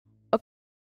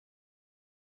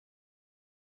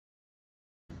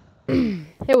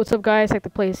Hey, what's up, guys? Like the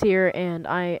place here, and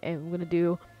I am gonna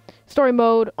do story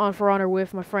mode on For Honor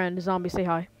with my friend Zombie. Say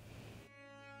hi.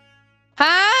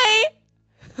 Hi.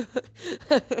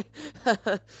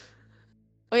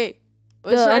 Wait.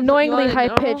 The annoyingly high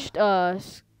pitched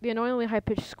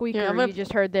squeaker you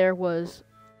just heard there was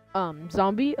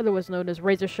Zombie, otherwise known as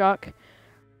RazerShock.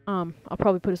 I'll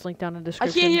probably put his link down in the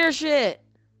description. I can't hear shit.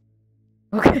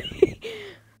 Okay.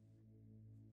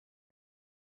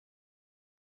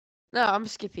 No, I'm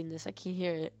skipping this. I can't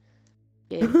hear it.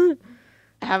 Okay.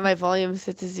 I have my volume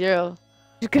set to 0.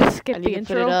 You're gonna skip I the need to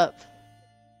intro? put it up.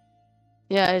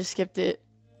 Yeah, I just skipped it.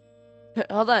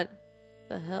 Hold on.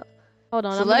 The hell? Hold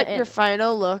on. Select your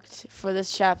final look for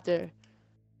this chapter.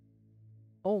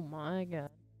 Oh my god.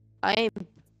 Oh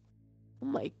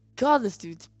my god, this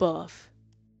dude's buff.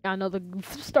 I know the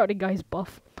starting guy's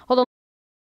buff. Hold on.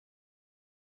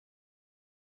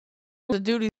 The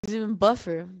dude is even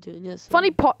buffer. I'm doing this.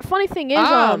 Funny thing is,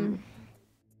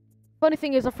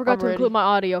 I forgot to include my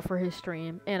audio for his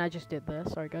stream, and I just did that.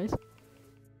 Sorry, guys.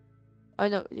 I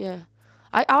know, yeah.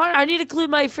 I need to include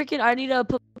my freaking. I need to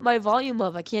put my volume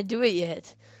up. I can't do it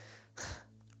yet.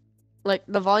 Like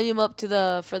the volume up to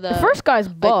the first guy's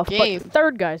buff, but game. the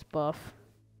third guy's buff.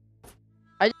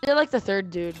 I did like the third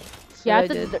dude. Yeah, I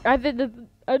did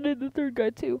the third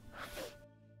guy too.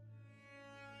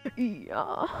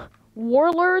 Yeah.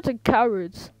 Warlords and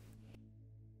cowards.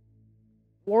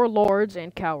 Warlords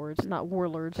and cowards, not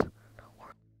warlords.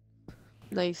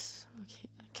 Nice. Okay.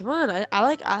 Come on, I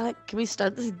like. Can we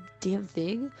start this damn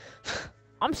thing?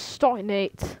 I'm starting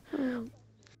 8.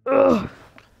 Ugh.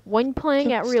 When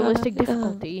playing at realistic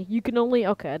difficulty, you can only.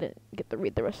 Okay, I didn't get to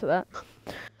read the rest of that.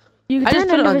 You can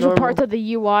turn individual parts of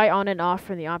the UI on and off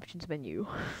from the options menu.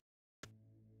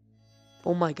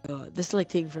 Oh my god, this is like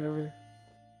taking forever.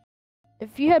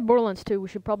 If you had Borderlands 2, we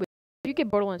should probably. If you get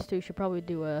Borderlands 2, you should probably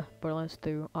do a Borderlands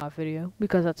 2 video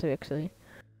because that's actually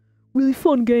really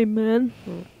fun game, man.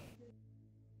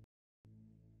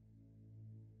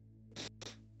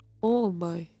 Oh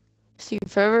my. It's taking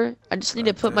forever. I just need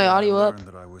to put my audio up.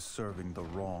 That I was serving the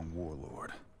wrong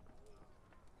warlord.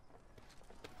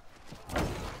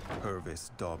 Purvis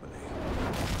Daubeny.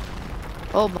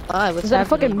 Oh my, what's Is that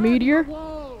happening? a fucking meteor?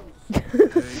 Today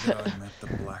I met the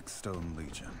Blackstone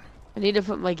Legion. I need to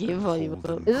put my game volume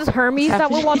up. Is this Hermes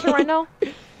that we're watching right now?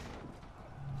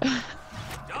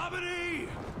 Daubeny!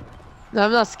 No,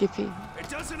 I'm not skipping. It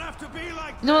doesn't have to be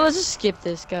like No, let's just skip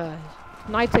this, guy.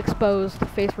 Knights exposed,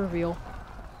 face reveal.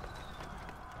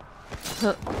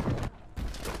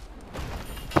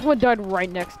 Someone died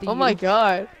right next to you. Oh my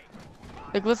god.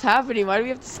 Like, what's happening? Why do we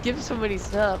have to skip so many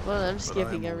stuff? Well, I'm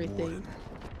skipping everything.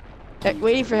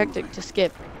 Waiting for Hector to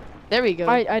skip. There we go.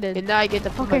 I did. And now I get to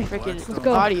put my freaking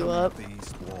audio up.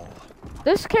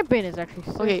 This campaign is actually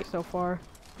sick so far.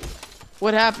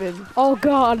 What happened? Oh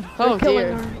god. Oh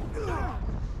dear.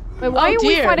 Wait, why are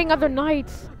we fighting other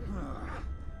knights?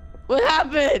 What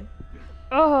happened?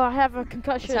 Oh, I have a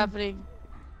concussion. What's happening?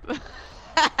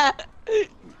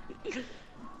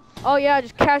 Oh yeah,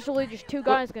 just casually, just 2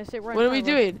 guys gonna sit right. What are we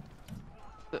doing?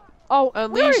 Oh,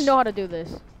 we already know how to do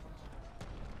this.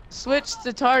 Switch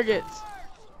to targets.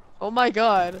 Oh my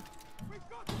god.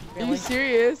 Really? Are you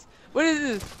serious? What is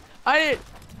this? I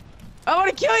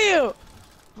want to kill you.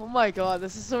 Oh my god,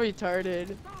 this is so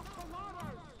retarded.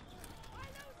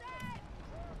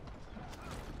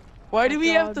 Why do we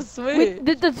have to switch?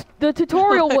 The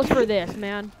tutorial was for this,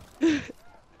 man.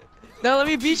 Now let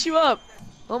me beat you up.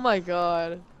 Oh my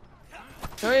god.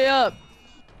 Hurry up.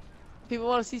 People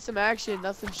want to see some action,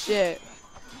 not some shit.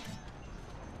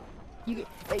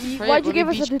 Why'd you give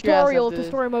us a tutorial if the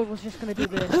story mode was just gonna do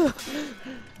this?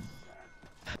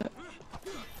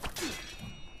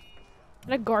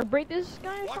 Can I guard break this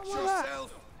guy or something like that?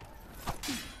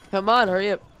 Come on,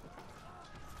 hurry up.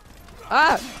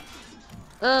 Ah!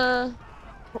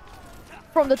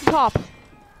 From the top.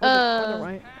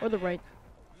 Or the right.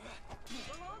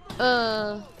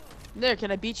 There,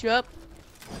 can I beat you up?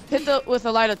 Hit with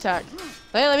a light attack.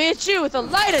 Hey, let me hit you with a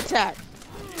light attack!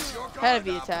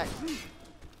 Heavy attack.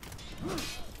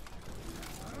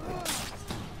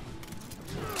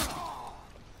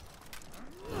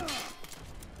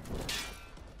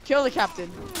 Kill the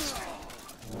captain.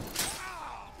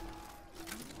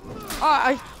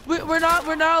 We're not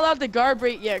allowed to guard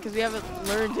break yet because we haven't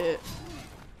learned it.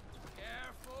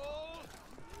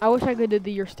 I wish I could do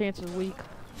your stance is weak.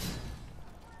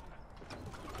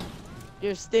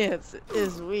 Your stance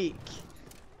is weak.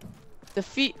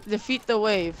 Defeat the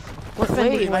wave. What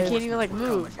wave? I can't even like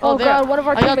move. Oh god, one of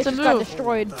our teammates just got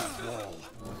destroyed.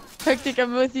 Hectic,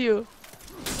 I'm with you.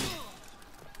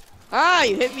 Ah,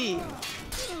 you hit me.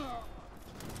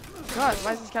 God,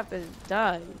 why is this captain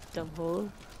die, you dumb hole?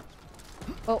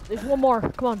 Oh, there's one more.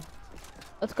 Come on.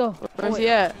 Let's go. Where's he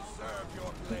at?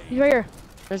 He's right here.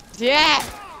 Where's he at?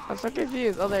 I'm so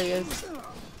confused. Oh, there he is.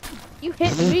 You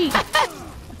hit me.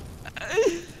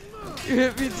 You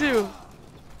hit me too.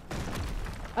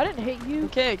 I didn't hit you.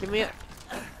 Okay, give me it.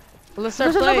 Well, let's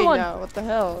start There's another playing one. now. What the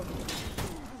hell?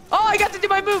 Oh, I got to do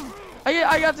my move.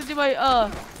 I got to do my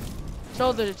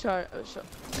shoulder chart.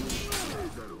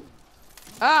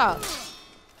 Ah.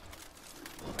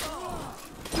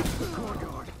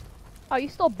 Oh, you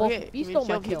stole both. Okay, You can we stole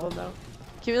my people kill. now?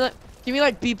 Can we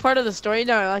like be part of the story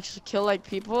now and actually kill like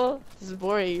people? This is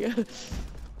boring. Yep,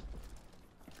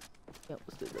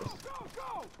 let's do this.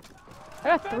 I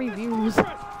got 3 views.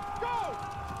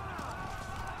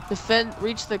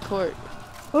 Reach the court.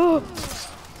 Oh,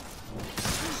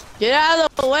 Get out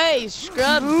of the way,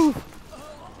 scrub.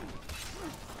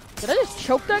 did I just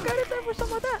choke that guy to death or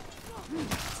something like that?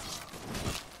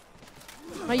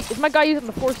 Is my guy using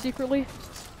the force secretly?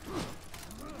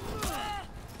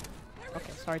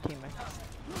 Okay, sorry, teammate.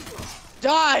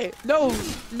 Die! No,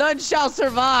 none shall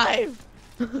survive.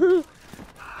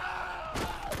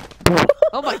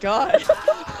 Oh my god.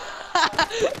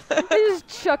 He's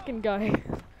just chucking guy.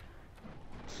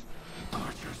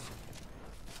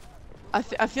 I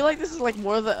feel like this is like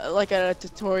more like a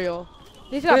tutorial.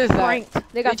 These What got is that? pranked.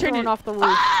 They got turned thrown it- off the roof.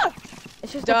 Ah!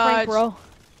 It's just a prank, Dodge. bro.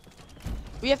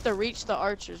 We have to reach the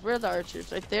archers. Where are the archers?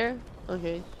 Right there?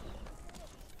 Okay.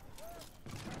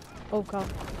 Oh god.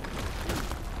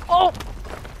 Oh!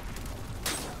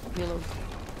 Yellow.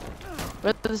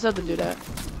 Where does this other dude at?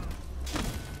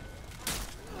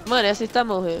 Mano, essa está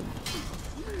morrendo.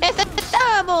 Essa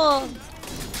está morrendo!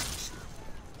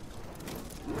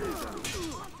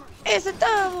 Essa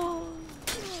está morrendo!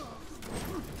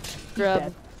 Grab.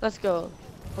 dead. Let's go.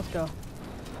 Let's go.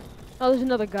 Oh, there's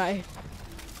another guy.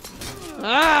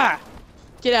 Ah!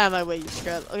 Get out of my way, you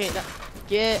scrub. Okay, now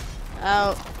get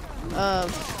out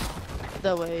of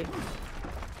the way.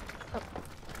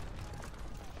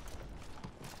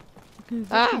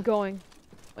 Let's Ah! keep going.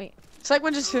 It's like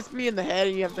when just hits me in the head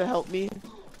and you have to help me.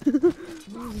 What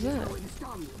is that?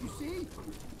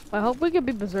 I hope we can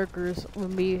be berserkers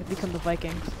when we become the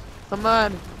Vikings. Come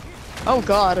on. Oh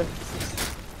god.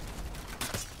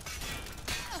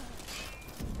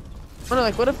 Oh, no,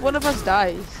 like what if one of us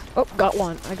dies? Oh, got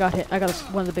one. I got hit. I got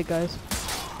one of the big guys.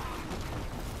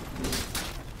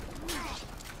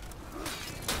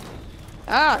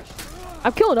 Ah!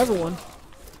 I'm killing everyone.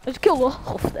 I just killed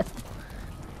all of them.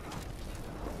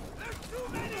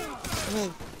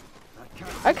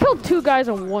 I killed 2 guys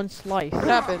in 1 slice. What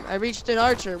happened? I reached an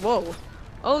archer. Whoa.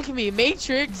 Oh, look at me.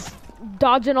 Matrix.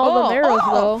 Dodging all the arrows,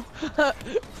 though.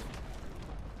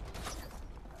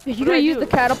 You What gonna do I use do? the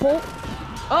catapult?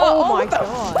 Oh, my what the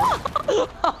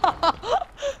god.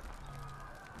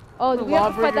 Oh, do we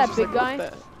have to fight that big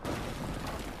guy?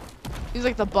 He's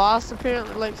like the boss,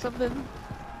 apparently, like something.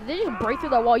 Did they just break through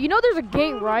that wall? You know there's a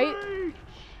gate, right?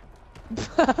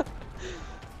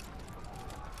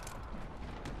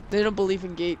 They don't believe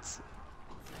in gates.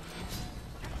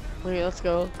 Okay, let's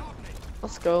go.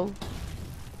 Let's go.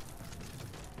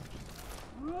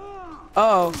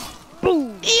 Oh.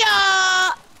 Boom!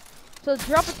 Yeah! So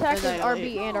drop attack is And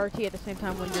RB and RT at the same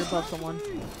time when you're above someone.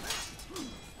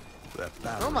 That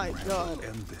battle Oh my might god.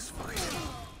 end this fight.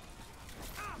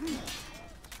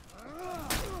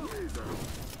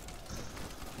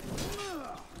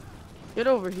 Get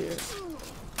over here.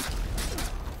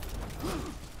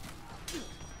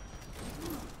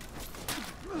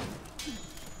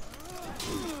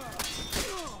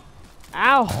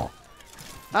 Ow!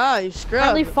 Ah, you scrub.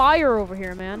 Friendly fire over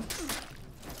here, man.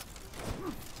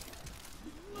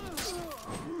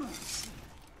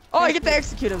 Oh, I get to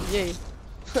execute him. Yay.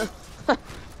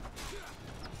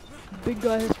 Big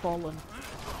guy has fallen.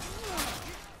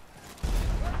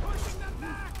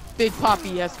 Big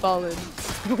Poppy has fallen.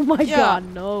 Oh my Yeah.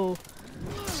 god, no.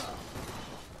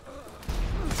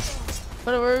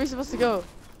 Where are we supposed to go?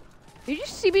 Did you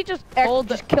see me just Hold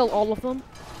just kill all of them?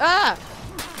 Ah!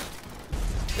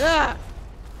 Ah!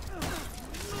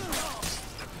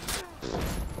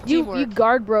 You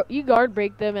Teamwork. you guard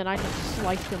break them and I just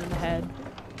sliced them in the head.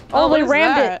 Oh, Oh, what they is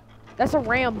rammed that? it. That's a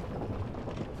ram.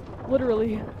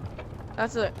 Literally.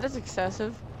 That's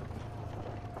excessive.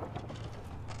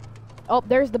 Oh,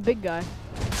 there's the big guy.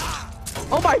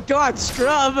 Oh my god,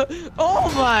 scrub!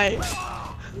 Oh my!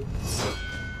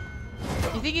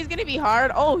 You think he's gonna be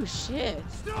hard? Oh shit.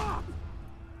 Stop!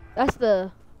 That's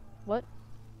the what?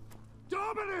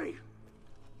 Dominate!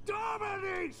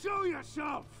 Dominate! Show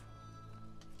yourself!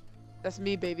 That's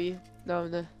me, baby. No,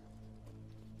 no.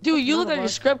 Dude, you look none like of a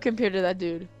us. scrub compared to that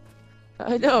dude.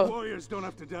 I know. Warriors don't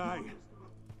have to die.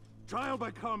 Trial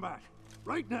by combat.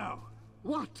 Right now.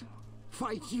 What?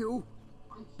 Fight you?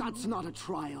 That's not a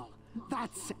trial.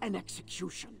 That's an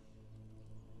execution.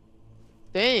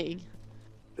 Dang.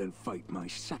 Then fight my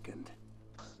second.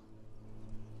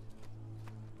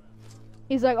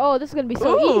 He's like, oh, this is gonna be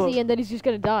so easy, and then he's just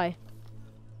gonna die.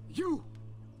 You.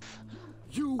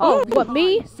 Oh, what,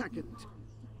 me? Second.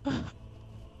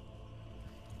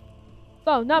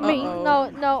 Oh, not me.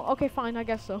 No. Okay, fine. I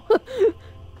guess so.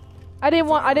 I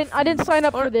didn't sign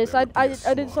up for this. I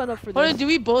didn't sign up for this. Do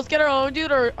we both get our own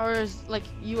dude, or is like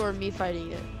you or me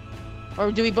fighting it,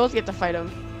 or do we both get to fight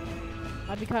him?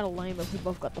 That'd be kind of lame if we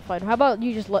both got to fight him. How about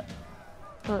you just let?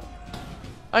 Hold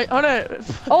on.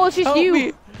 Oh, it's just Help you.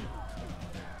 Me.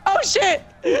 Oh shit!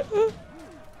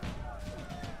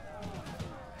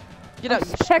 Get out, I'm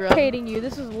spectating you.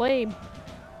 This is lame.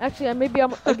 Actually, I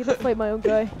get to fight my own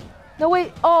guy. No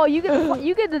wait. Oh, you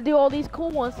get to do all these cool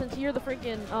ones since you're the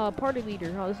freaking party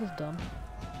leader. Oh, this is dumb.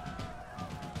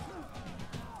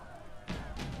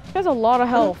 He has a lot of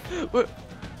health.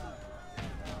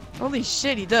 Holy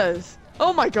shit, he does.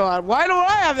 Oh my god, why don't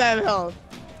I have that health?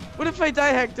 What if I die,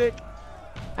 Hectic?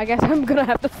 I guess I'm gonna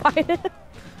have to fight it.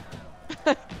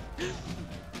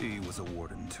 He was a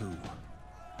warden too,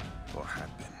 or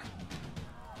had been.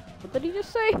 What did he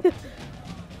just say?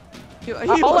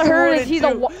 All I heard is he's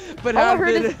all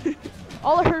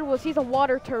I heard was he's a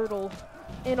water turtle,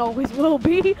 and always will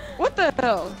be. What the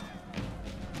hell?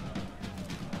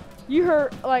 You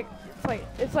heard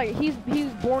it's like he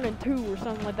was born in 2 or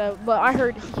something like that. But I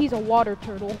heard he's a water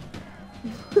turtle.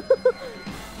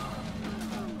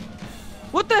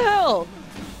 What the hell?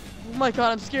 Oh my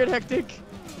god, I'm scared, Hectic.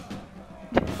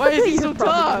 Why is he so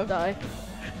tough? Die.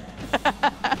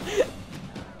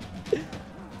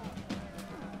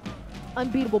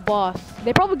 Unbeatable boss.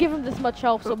 They probably give him this much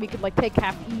health so we could like take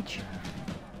half each.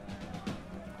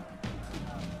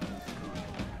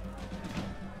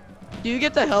 Do you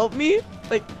get to help me?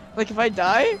 Like if I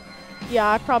die? Yeah,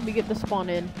 I probably get to spawn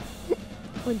in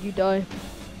when you die,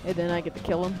 and then I get to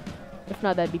kill him. If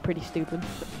not, that'd be pretty stupid.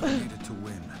 I needed to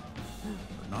win,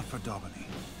 but not for Domini.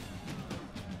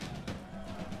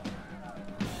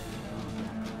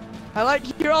 I like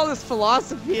hear all this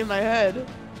philosophy in my head.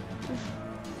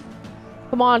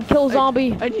 Come on, kill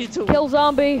zombie. I need to kill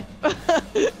zombie.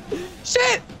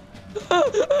 Shit! Kill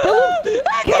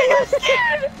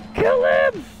him! Kill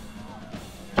him!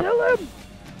 Kill him!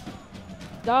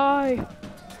 Die!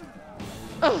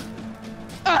 Oh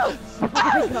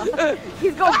my god.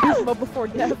 He's going Gizmo before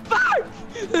death. Fuck!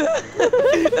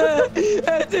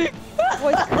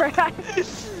 Voice crack.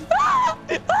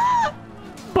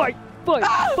 Fight! Fight!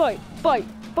 Fight! Fight!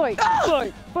 Fight!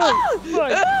 Fight! Fight!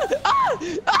 Fight!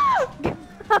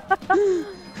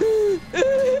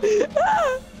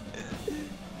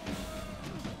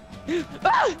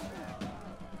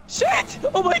 Shit!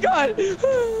 Oh my god!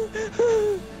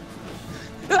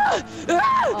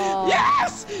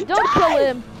 Yes! Don't kill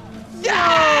him!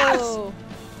 Yes! No.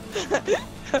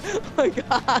 Oh my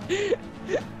god!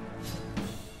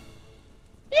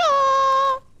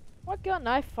 Yeah! Why can't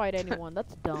I fight anyone?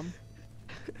 That's dumb.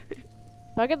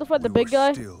 Do I get to fight the big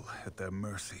guy? Still at their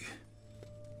mercy.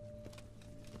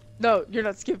 No, you're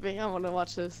not skipping. I want to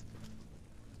watch this.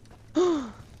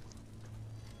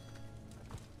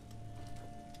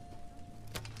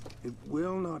 It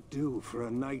will not do for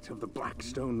a knight of the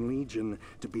Blackstone Legion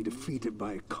to be defeated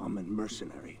by a common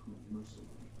mercenary.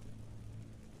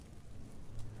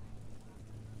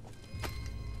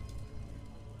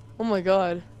 Oh my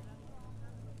god.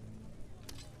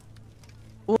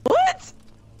 What?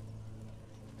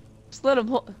 Just let him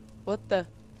hold. What the?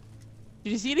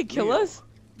 Did you see to kill us?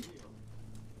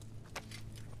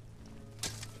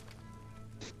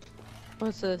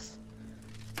 What's this?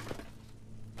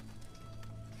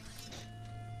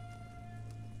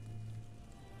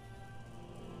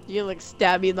 You like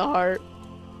stab me in the heart.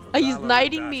 Oh, he's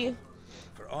knighting me.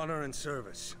 For honor and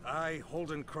service, I,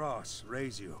 Holden Cross,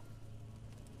 raise you.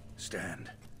 Stand.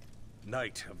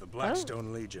 Knight of the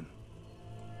Blackstone Legion.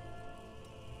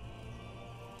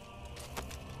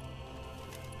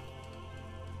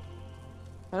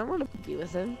 I don't want to be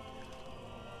with him.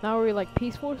 Now are we like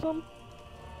peaceful or something?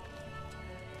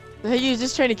 Hey, you was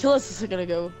just trying to kill us a second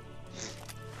ago.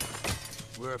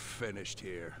 We're finished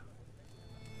here.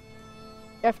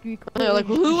 After you Like,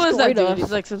 who was that dude? us.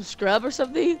 He's like some scrub or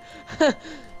something?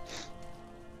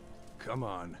 Come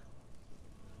on.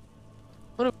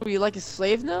 What are we, like a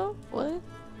slave now? What?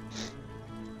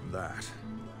 That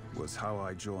was how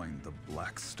I joined the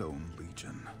Blackstone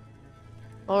Legion.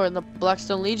 Oh, we're in the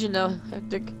Blackstone Legion now,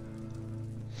 Hectic.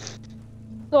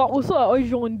 That was I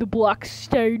joined the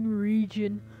Blackstone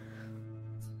region.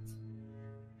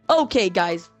 Okay,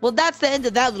 guys. Well, that's the end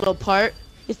of that little part.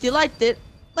 If you liked it,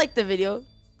 like the video.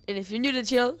 And if you're new to the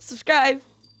channel, subscribe.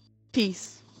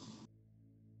 Peace.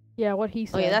 Yeah, what he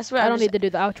said. Okay, that's where I I'm don't just- need to do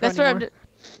the outro That's anymore.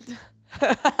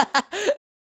 where I'm.